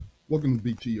Welcome to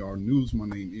BTR News. My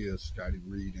name is Scotty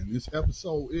Reed, and this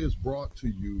episode is brought to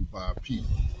you by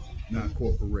people, not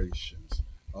corporations,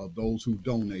 those who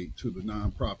donate to the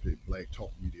nonprofit Black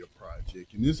Talk Media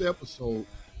Project. In this episode,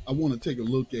 I want to take a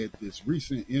look at this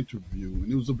recent interview, and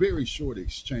it was a very short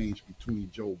exchange between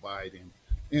Joe Biden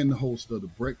and the host of the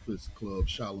Breakfast Club,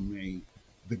 Charlamagne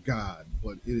the God.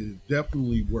 But it is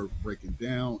definitely worth breaking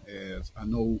down, as I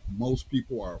know most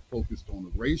people are focused on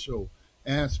the racial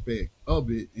aspect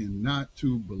of it and not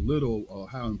to belittle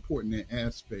how important that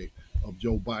aspect of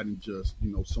Joe Biden, just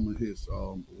some of his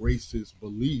racist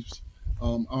beliefs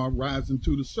are rising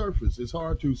to the surface. It's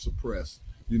hard to suppress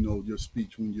your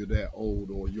speech when you're that old,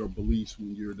 or your beliefs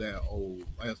when you're that old.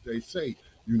 As they say,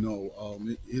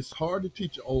 it's hard to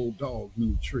teach an old dog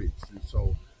new tricks. And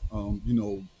so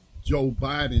Joe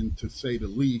Biden, to say the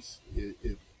least,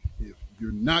 if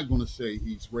you're not going to say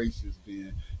he's racist,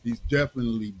 then he's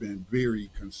definitely been very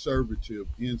conservative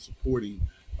in supporting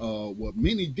what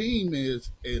many deem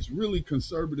as really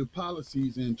conservative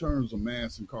policies in terms of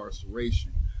mass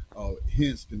incarceration.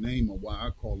 Hence the name of why I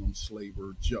call him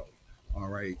Slaver Joe. All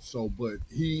right. So, but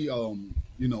he, the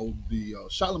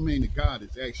Charlamagne the God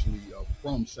is actually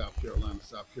from South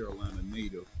Carolina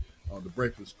native. The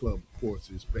Breakfast Club, of course,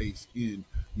 is based in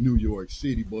New York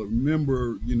City. But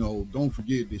remember, don't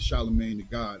forget that Charlamagne the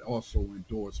God also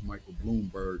endorsed Michael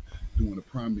Bloomberg during the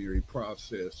primary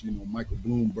process. Michael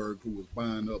Bloomberg, who was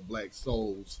buying up black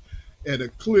souls at a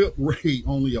clip rate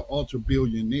only an ultra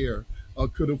billionaire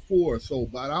could afford. So,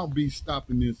 but I'll be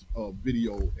stopping this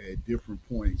video at different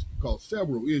points because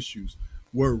several issues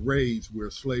were raised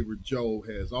where Slaver Joe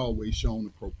has always shown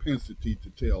a propensity to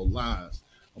tell lies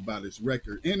about his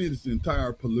record and his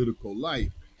entire political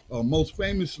life. Most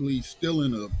famously,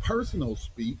 stealing a personal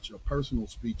speech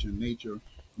in nature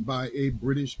by a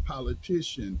British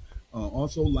politician.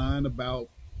 Also lying about,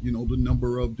 the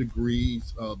number of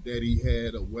degrees that he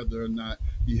had, or whether or not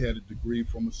he had a degree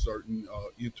from a certain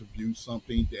interview,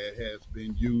 something that has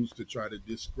been used to try to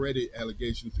discredit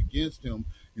allegations against him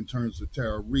in terms of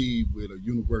Tara Reid, with a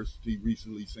university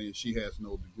recently saying she has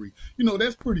no degree.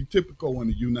 That's pretty typical in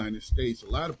the United States. A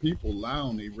lot of people lie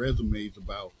on their resumes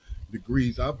about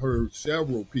degrees. I've heard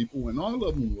several people, and all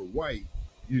of them were white.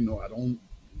 I don't,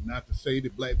 not to say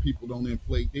that black people don't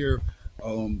inflate their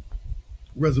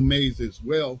resumes as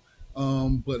well,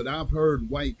 but I've heard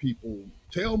white people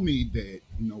tell me that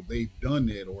they've done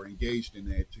that or engaged in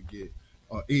that to get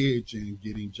edge in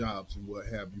getting jobs and what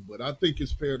have you. But I think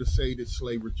it's fair to say that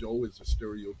Slaver Joe is a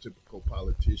stereotypical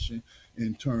politician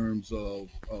in terms of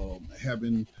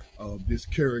having this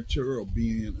character of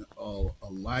being a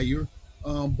liar.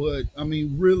 But I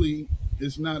mean, really,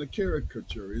 it's not a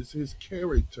caricature. It's his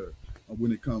character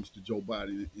when it comes to Joe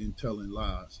Biden in telling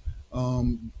lies.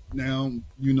 Now,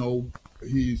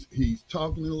 he's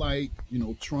talking like,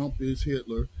 Trump is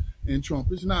Hitler, and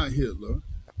Trump is not Hitler.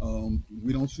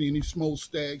 We don't see any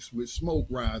smokestacks with smoke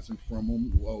rising from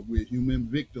him with human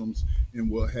victims and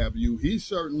what have you. He's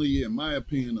certainly, in my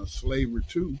opinion, a slaver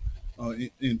too,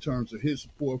 in terms of his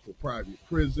support for private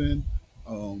prison,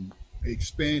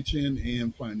 expansion,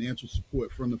 and financial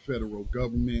support from the federal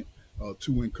government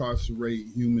to incarcerate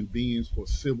human beings for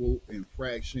civil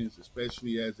infractions,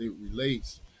 especially as it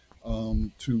relates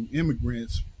to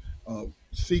immigrants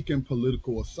seeking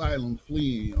political asylum,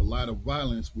 fleeing a lot of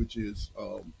violence, which is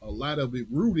a lot of it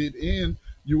rooted in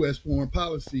U.S. foreign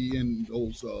policy in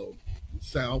those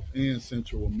South and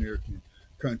Central American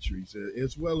countries,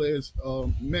 as well as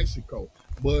Mexico.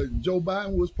 But Joe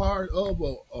Biden was part of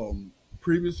a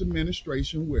previous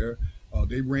administration where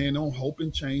they ran on hope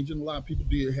and change, and a lot of people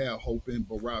did have hope in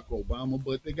Barack Obama,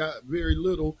 but they got very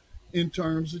little in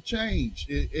terms of change,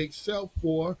 except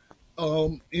for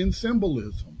in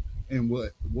symbolism and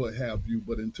what have you.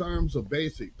 But in terms of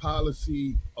basic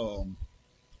policy,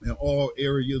 in all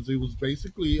areas, it was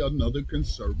basically another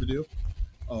conservative,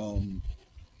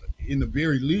 in the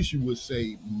very least, you would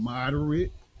say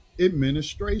moderate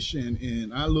administration.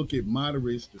 And I look at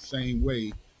moderates the same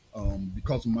way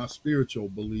because of my spiritual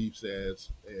beliefs, as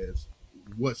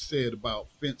what's said about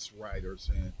fence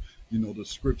riders, and the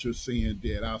scripture saying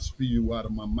that I'll spew you out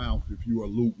of my mouth if you are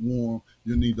lukewarm,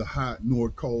 you're neither hot nor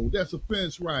cold. That's a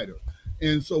fence rider.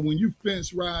 And so when you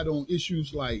fence ride on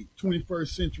issues like 21st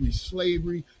century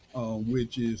slavery,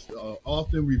 which is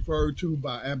often referred to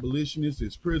by abolitionists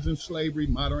as prison slavery,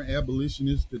 modern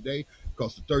abolitionists today,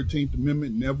 because the 13th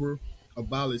Amendment never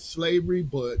abolished slavery,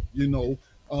 but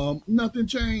nothing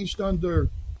changed under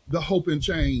the Hope and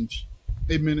Change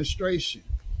administration.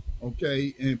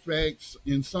 Okay. In fact,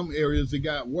 in some areas it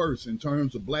got worse. In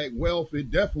terms of black wealth, it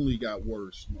definitely got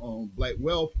worse. Black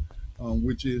wealth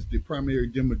which is the primary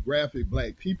demographic,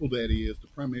 black people, that is the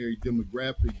primary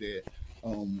demographic that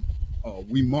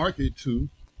we market to,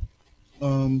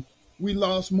 we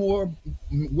lost more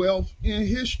wealth in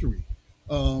history.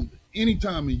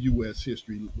 Anytime in U.S.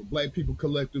 history, black people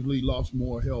collectively lost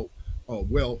more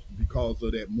wealth because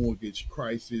of that mortgage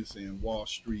crisis and Wall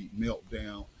Street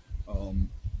meltdown, um,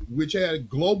 which had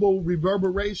global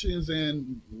reverberations.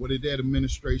 And what did that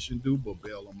administration do but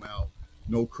bail them out?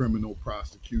 No criminal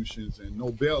prosecutions and no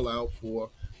bailout for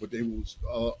what they was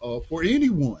for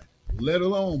anyone, let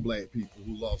alone black people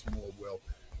who lost more wealth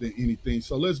than anything.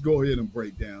 So let's go ahead and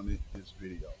break down this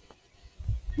video.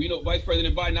 You know, Vice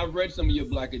President Biden, I've read some of your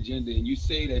black agenda, and you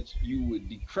say that you would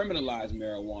decriminalize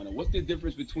marijuana. What's the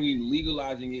difference between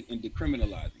legalizing it and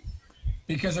decriminalizing it?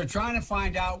 Because they're trying to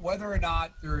find out whether or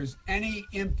not there is any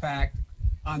impact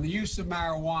on the use of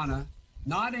marijuana,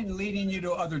 not in leading you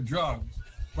to other drugs,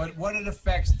 but what it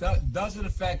affects. Does it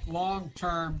affect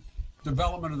long-term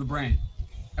development of the brain?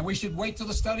 And we should wait till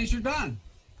the studies are done.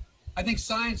 I think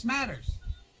science matters.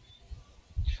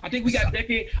 I think we got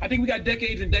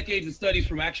decades and decades of studies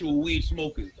from actual weed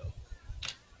smokers, though.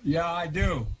 Yeah, I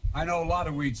do. I know a lot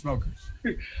of weed smokers.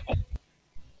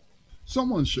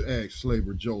 Someone should ask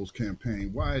Slaver Joe's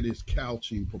campaign why it is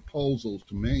couching proposals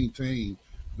to maintain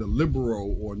the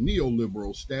liberal or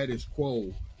neoliberal status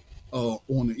quo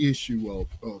on the issue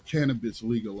of cannabis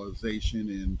legalization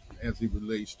and as it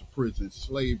relates to prison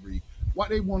slavery. Why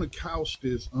they want to couch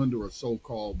this under a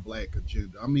so-called black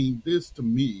agenda. I mean, this to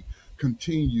me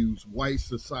continues white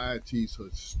society's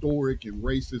historic and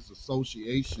racist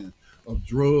association of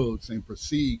drugs and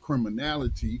perceived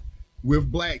criminality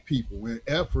with black people in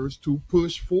efforts to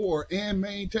push for and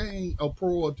maintain a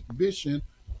prohibition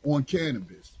on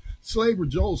cannabis. Slaver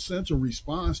Joe's central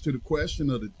response to the question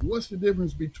of what's the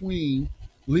difference between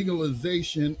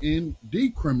legalization and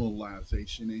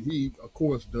decriminalization, and he, of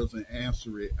course, doesn't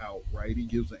answer it outright. He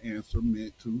gives an answer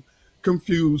meant to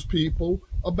confuse people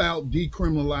about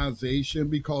decriminalization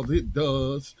because it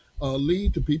does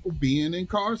lead to people being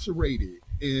incarcerated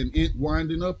and it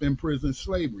winding up in prison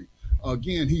slavery.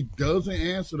 Again, he doesn't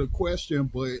answer the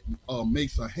question, but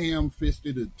makes a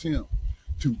ham-fisted attempt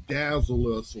to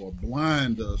dazzle us or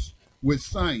blind us with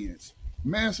science.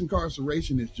 Mass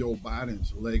incarceration is Joe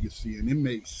Biden's legacy, and it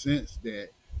makes sense that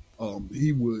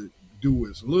he would do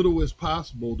as little as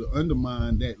possible to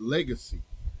undermine that legacy.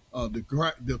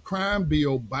 The crime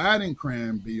bill, Biden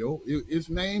crime bill, is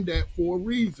named that for a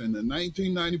reason. The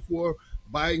 1994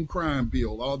 Biden crime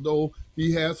bill, although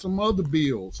he has some other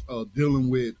bills dealing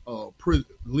with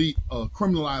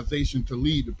criminalization to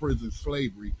lead to prison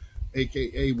slavery,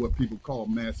 aka what people call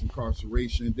mass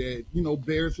incarceration, that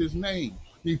bears his name.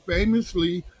 He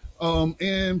famously,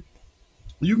 and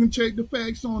you can check the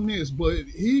facts on this, but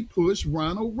he pushed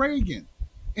Ronald Reagan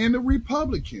and the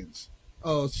Republicans,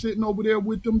 sitting over there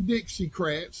with them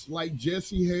Dixiecrats like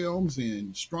Jesse Helms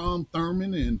and Strom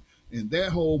Thurmond and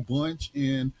that whole bunch,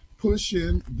 and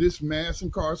pushing this mass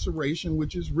incarceration,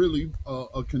 which is really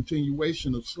a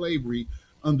continuation of slavery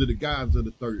under the guise of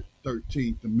the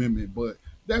 13th Amendment. But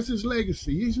that's his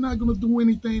legacy. He's not going to do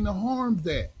anything to harm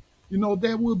that.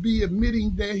 That would be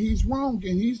admitting that he's wrong,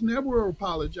 and he's never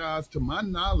apologized, to my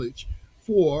knowledge,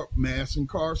 for mass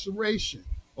incarceration.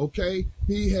 Okay,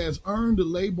 he has earned the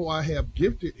label I have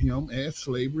gifted him as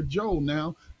Slaver Joe.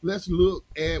 Now, let's look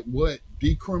at what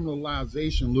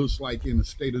decriminalization looks like in the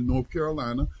state of North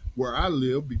Carolina, where I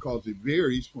live, because it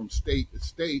varies from state to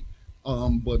state.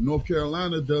 But North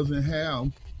Carolina doesn't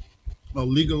have a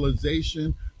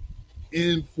legalization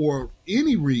in for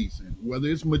any reason, whether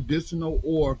it's medicinal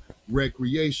or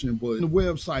recreation. But in the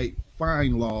website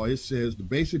Fine Law, it says the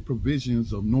basic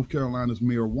provisions of North Carolina's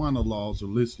marijuana laws are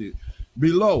listed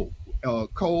below.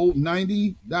 Code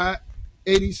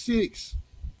 90.86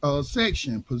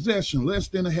 section, possession less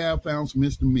than a half ounce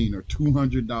misdemeanor,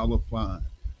 $200 fine.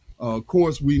 Of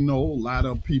course, we know a lot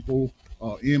of people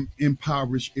in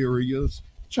impoverished areas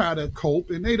try to cope,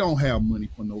 and they don't have money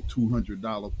for no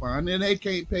 $200 fine, and they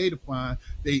can't pay the fine.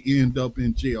 They end up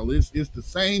in jail. It's the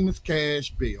same as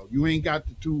cash bail. You ain't got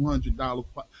the $200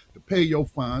 to pay your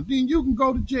fine, then you can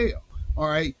go to jail. All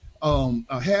right,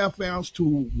 a half ounce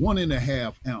to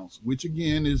 1.5 ounce, which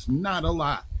again is not a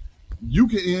lot. You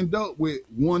can end up with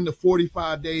 1 to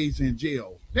 45 days in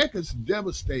jail. That could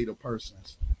devastate a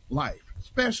person's life,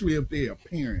 especially if they're a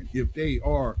parent, if they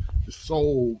are the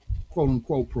sole quote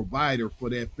unquote provider for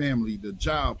that family, the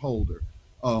job holder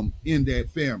in that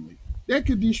family. That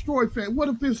could destroy family. What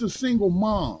if it's a single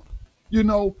mom?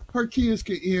 Her kids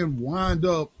could wind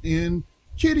up in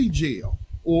kitty jail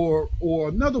or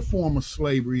another form of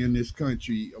slavery in this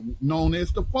country known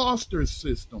as the foster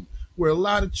system, where a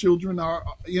lot of children are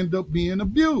end up being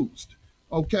abused.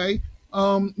 Okay.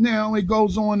 Now it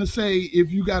goes on to say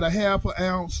if you got a half an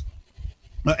ounce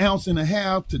and a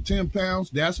half to 10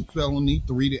 pounds, that's a felony,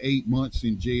 3 to 8 months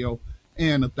in jail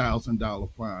and $1,000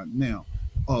 fine. Now,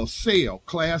 sale,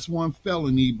 class one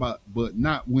felony, but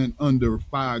not went under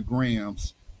 5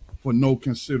 grams for no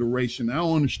consideration. I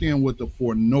don't understand what the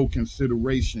for no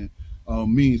consideration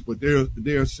means, but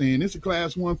they're saying it's a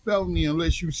class one felony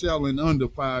unless you selling under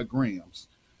 5 grams.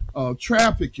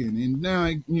 Trafficking, and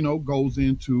now goes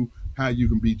into how you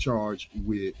can be charged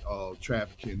with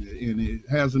trafficking, and it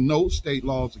has a note: state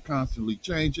laws are constantly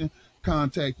changing.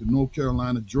 Contact the North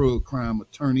Carolina drug crime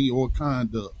attorney or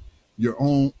conduct your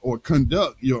own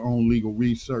legal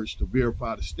research to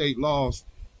verify the state laws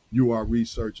you are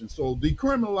researching. So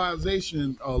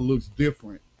decriminalization looks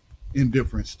different in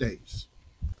different states.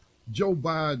 Joe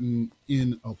Biden,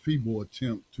 in a feeble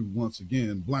attempt to once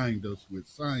again blind us with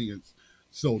science,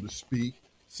 so to speak,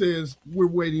 says we're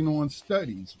waiting on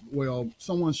studies. Well,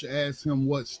 someone should ask him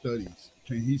what studies.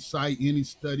 Can he cite any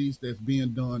studies that's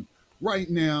being done right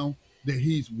now that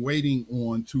he's waiting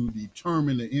on to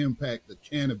determine the impact of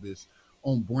cannabis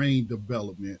on brain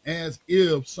development, as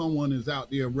if someone is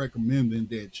out there recommending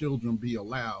that children be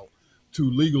allowed to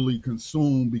legally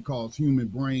consume because human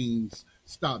brains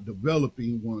stop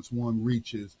developing once one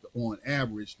reaches, on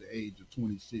average, the age of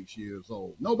 26 years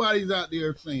old. Nobody's out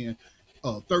there saying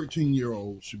a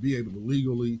 13-year-old should be able to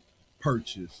legally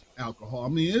purchase alcohol. I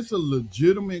mean, it's a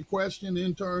legitimate question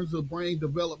in terms of brain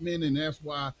development, and that's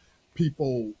why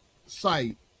people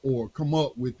cite or come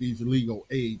up with these legal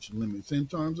age limits in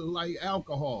terms of like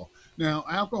alcohol. Now,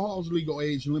 alcohol's legal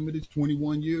age limit is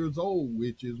 21 years old,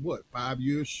 which is 5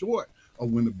 years short of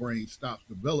when the brain stops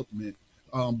development.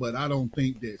 But I don't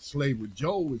think that Slaver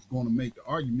Joe is going to make the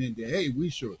argument that, hey, we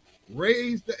should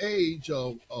raise the age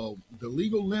of the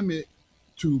legal limit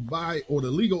to buy, or the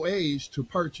legal age to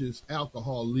purchase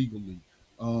alcohol legally.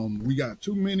 We got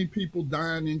too many people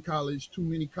dying in college, too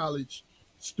many college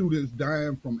students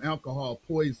dying from alcohol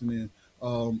poisoning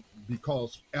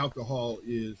because alcohol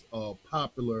is a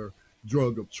popular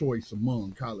drug of choice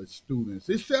among college students,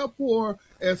 except for,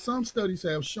 as some studies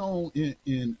have shown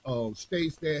in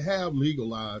states that have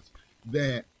legalized,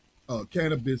 that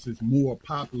cannabis is more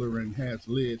popular and has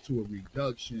led to a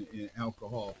reduction in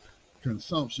alcohol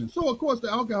consumption. So of course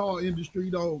the alcohol industry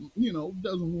doesn't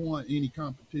want any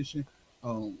competition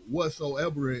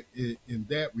whatsoever in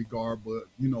that regard, but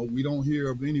we don't hear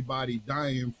of anybody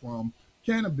dying from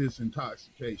cannabis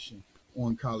intoxication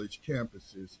on college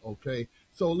campuses. Okay,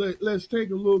 so let's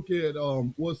take a look at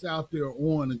what's out there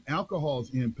on alcohol's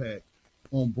impact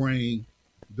on brain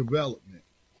development.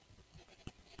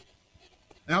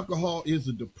 Alcohol is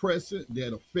a depressant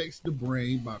that affects the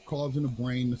brain by causing the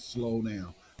brain to slow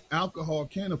down. Alcohol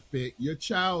can affect your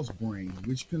child's brain,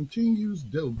 which continues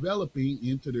developing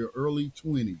into their early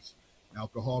 20s.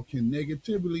 Alcohol can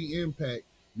negatively impact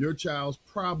your child's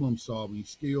problem-solving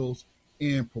skills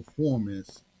and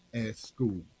performance at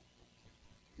school.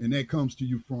 And that comes to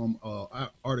you from an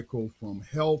article from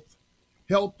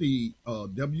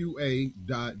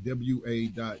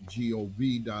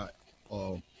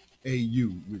healthy.wa.gov.au,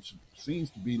 which seems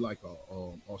to be like a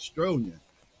Australian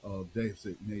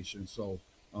designation. So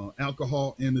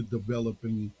alcohol in the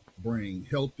developing brain,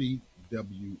 healthy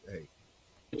WA.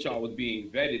 Y'all was being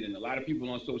vetted, and a lot of people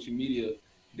on social media,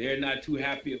 they're not too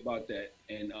happy about that.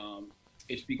 And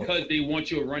it's because they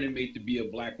want your running mate to be a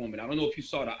black woman. I don't know if you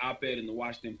saw the op-ed in the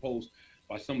Washington Post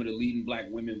by some of the leading black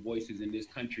women voices in this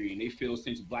country, and they feel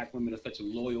since black women are such a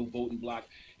loyal voting bloc,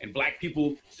 and black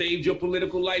people saved your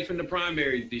political life in the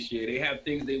primaries this year, they have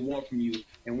things they want from you,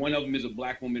 and one of them is a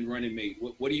black woman running mate.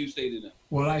 What do you say to them?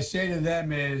 What I say to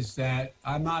them is that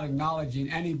I'm not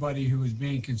acknowledging anybody who is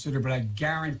being considered, but I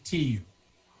guarantee you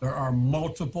there are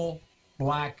multiple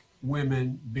black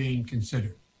women being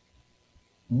considered.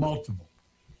 Multiple.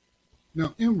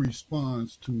 Now, in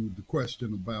response to the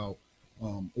question about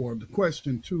or the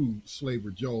question to Slaver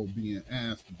Joe being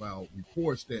asked about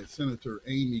reports that Senator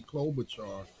Amy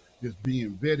Klobuchar is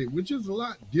being vetted, which is a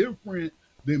lot different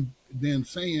than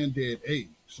saying that, hey,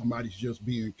 somebody's just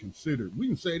being considered. We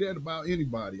can say that about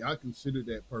anybody. I considered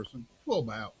that person for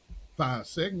about 5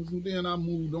 seconds, and then I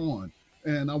moved on.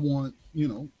 And I want,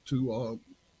 to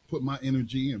put my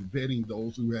energy in vetting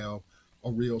those who have a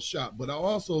real shot. But I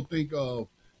also think of,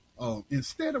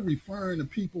 instead of referring to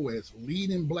people as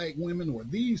leading black women or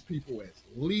these people as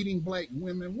leading black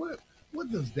women, what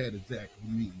does that exactly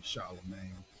mean,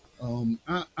 Charlamagne?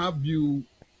 I view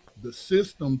the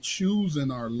system choosing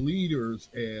our leaders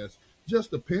as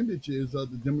just appendages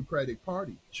of the Democratic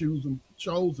Party, chosen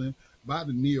by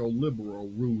the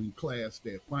neoliberal ruling class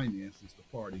that finances the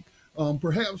party.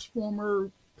 Perhaps former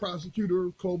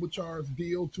prosecutor Klobuchar's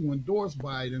deal to endorse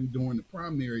Biden during the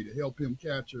primary to help him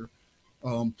capture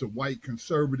to white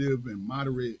conservative and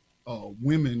moderate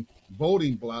women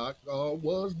voting bloc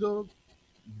was the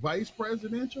vice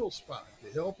presidential spot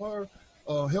to help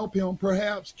him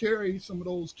perhaps carry some of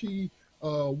those key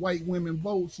white women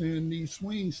votes in these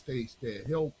swing states that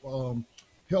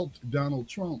helped Donald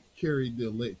Trump carry the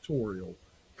electoral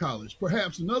college.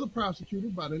 Perhaps another prosecutor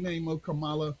by the name of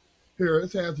Kamala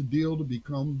Harris has a deal to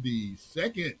become the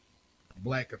second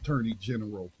black attorney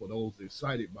general for those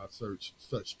excited by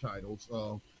such titles.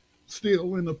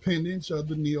 Still in appendage of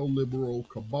the neoliberal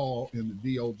cabal in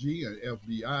the DOJ and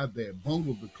FBI that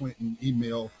bungled the Clinton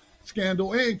email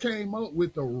scandal and came up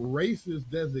with the racist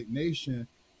designation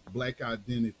black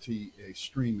identity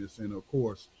extremists. And of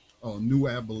course, new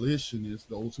abolitionists,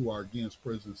 those who are against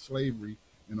prison slavery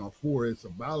and are for its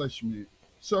abolishment,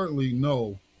 certainly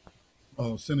know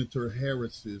Senator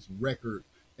Harris's record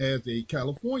as a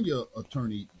California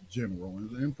attorney general,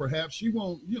 and perhaps she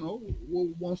wants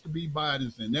to be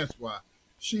Biden's, and that's why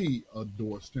she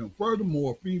endorsed him.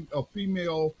 Furthermore, a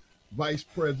female vice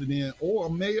president or a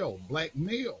black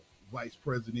male vice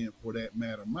president for that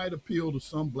matter might appeal to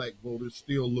some black voters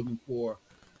still looking for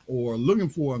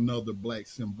another black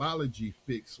symbology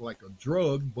fix like a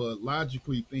drug, but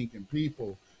logically thinking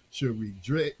people should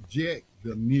reject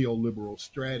the neoliberal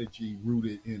strategy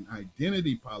rooted in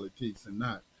identity politics and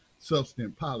not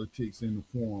substance politics in the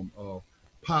form of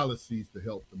policies to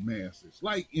help the masses,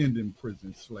 like ending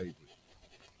prison slavery.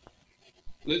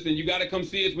 Listen, you got to come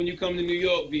see us when you come to New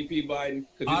York, VP Biden.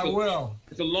 I will.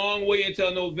 It's a long way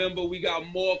until November. We got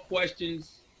more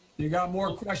questions. You got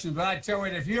more questions, but I tell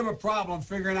you, if you have a problem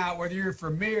figuring out whether you're for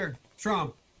me or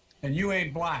Trump, then you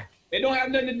ain't black. It don't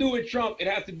have nothing to do with Trump. It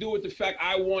has to do with the fact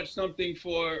I want something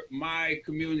for my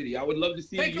community. I would love to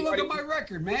see. Take a look at my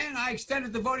record, man. I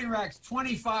extended the voting rights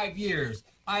 25 years.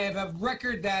 I have a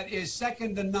record that is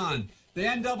second to none. The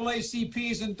NAACP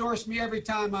has endorsed me every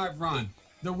time I've run.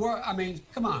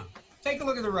 Come on. Take a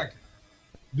look at the record.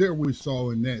 There we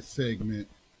saw in that segment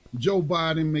Joe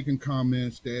Biden making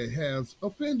comments that has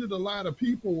offended a lot of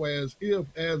people as if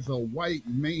as a white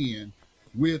man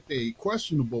with a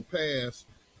questionable past,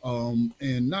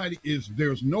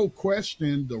 there's no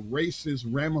question the racist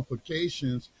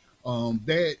ramifications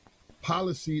that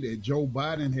policy that Joe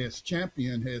Biden has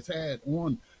championed has had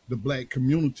on the black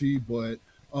community, but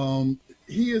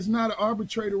he is not an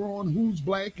arbitrator on who's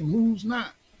black and who's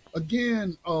not.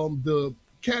 Again, the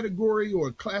category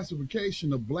or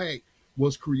classification of black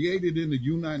was created in the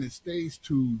United States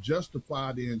to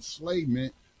justify the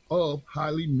enslavement of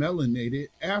highly melanated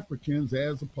Africans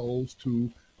as opposed to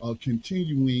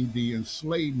continuing the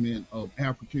enslavement of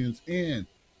Africans and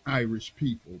Irish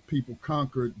people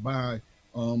conquered by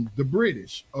the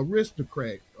British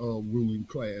aristocrat ruling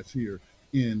class here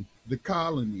in the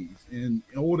colonies. And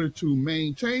in order to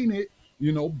maintain it,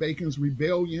 Bacon's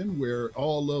Rebellion, where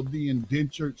all of the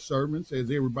indentured servants,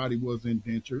 as everybody was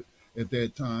indentured at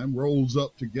that time, rose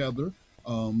up together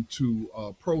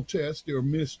to protest their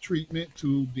mistreatment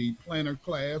to the planter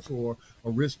class or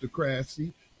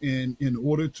aristocracy. And in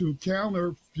order to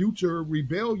counter future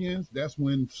rebellions, that's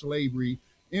when slavery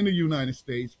in the United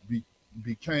States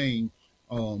became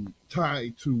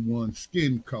tied to one's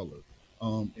skin color,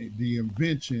 the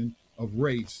invention of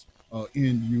race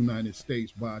in the United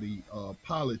States body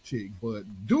politic. But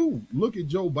look at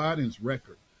Joe Biden's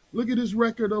record. Look at his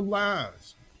record of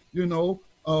lies. He's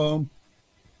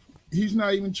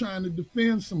not even trying to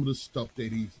defend some of the stuff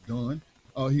that he's done.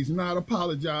 He's not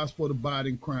apologized for the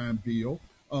Biden crime bill,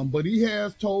 but he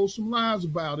has told some lies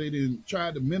about it and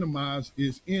tried to minimize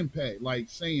its impact, like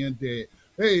saying that,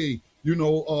 hey,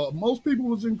 most people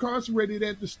was incarcerated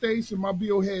at the states and my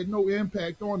bill had no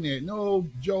impact on that. No,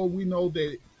 Joe, we know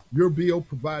that your bill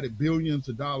provided billions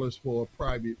of dollars for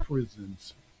private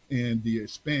prisons and the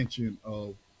expansion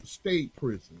of state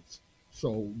prisons.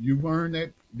 So you've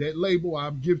earned that label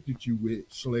I've gifted you with,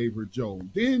 Slaver Joe.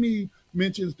 Then he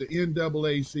mentions the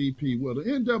NAACP. Well, the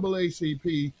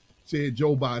NAACP said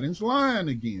Joe Biden's lying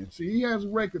again. See, he has a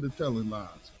record of telling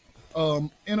lies.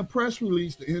 In a press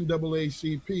release, the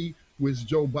NAACP, which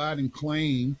Joe Biden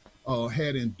claimed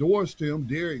had endorsed him,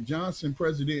 Derek Johnson,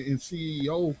 president and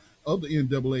CEO of the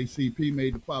NAACP,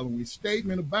 made the following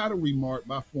statement about a remark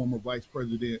by former Vice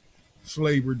President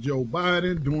Slaver Joe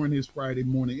Biden during his Friday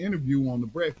morning interview on the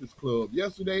Breakfast Club.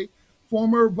 Yesterday,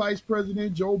 former Vice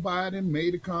President Joe Biden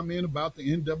made a comment about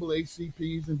the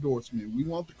NAACP's endorsement. We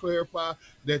want to clarify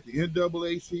that the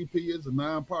NAACP is a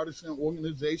nonpartisan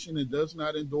organization and does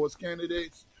not endorse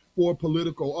candidates for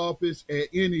political office at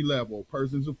any level.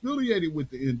 Persons affiliated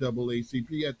with the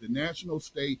NAACP at the national,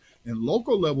 state, and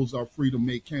local levels are free to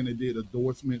make candidate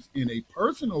endorsements in a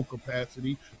personal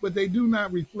capacity, but they do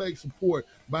not reflect support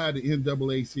by the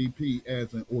NAACP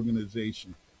as an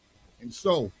organization. And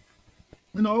so,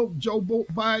 Joe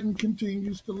Biden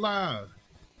continues to lie.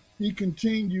 He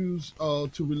continues to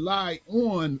rely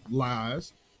on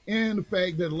lies and the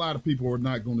fact that a lot of people are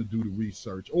not going to do the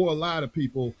research, or a lot of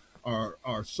people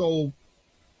are so,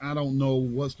 I don't know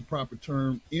what's the proper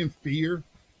term, in fear,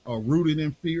 rooted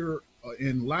in fear.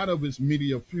 And a lot of it's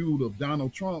media fueled of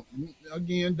Donald Trump.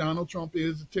 Again, Donald Trump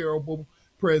is a terrible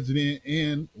president,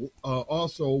 and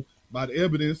also, by the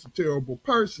evidence, a terrible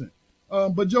person.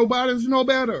 But Joe Biden's no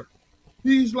better.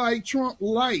 He's like Trump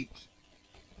light,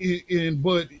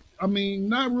 but I mean,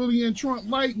 not really in Trump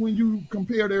light when you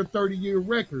compare their 30-year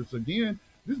records. Again,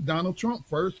 this is Donald Trump,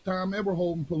 first time ever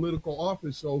holding political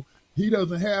office, so he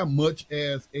doesn't have much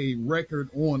as a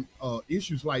record on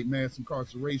issues like mass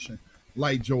incarceration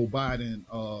like Joe Biden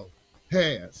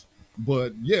has.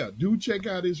 But yeah, do check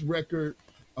out his record.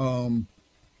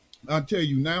 I tell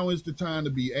you, now is the time to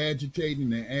be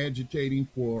agitating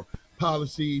for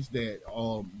policies that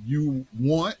you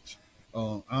want.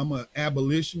 I'm an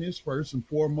abolitionist first and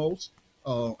foremost.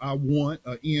 I want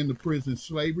an end to prison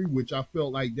slavery, which I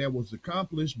felt like that was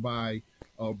accomplished by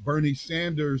Bernie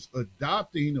Sanders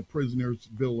adopting a prisoner's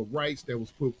bill of rights that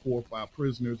was put forth by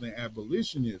prisoners and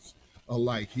abolitionists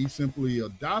alike. He simply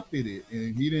adopted it,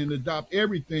 and he didn't adopt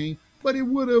everything, but it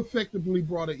would have effectively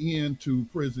brought an end to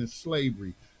prison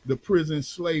slavery, the prison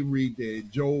slavery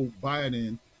that Joe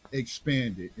Biden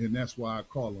expanded, and that's why I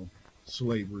call him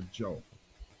Slaver Joe.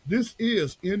 This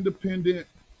is independent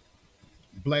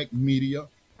Black media.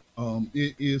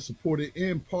 It is supported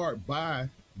in part by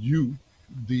you,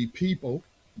 the people,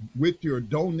 with your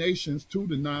donations to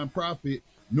the nonprofit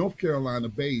North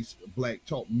Carolina-based Black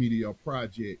Talk Media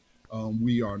Project.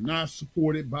 We are not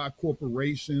supported by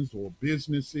corporations or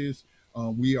businesses.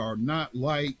 We are not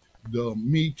like the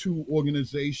Me Too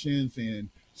organizations and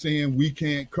saying we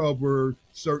can't cover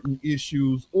certain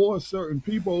issues or certain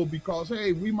people because,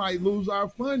 hey, we might lose our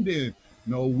funding.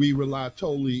 No, we rely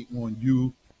totally on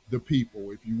you, the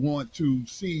people. If you want to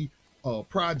see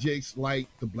projects like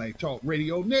the Black Talk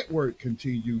Radio Network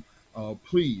continue,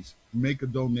 please make a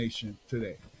donation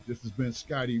today. This has been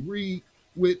Scotty Reed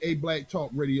with a Black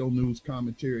Talk Radio News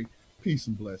commentary. Peace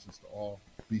and blessings to all.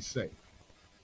 Be safe.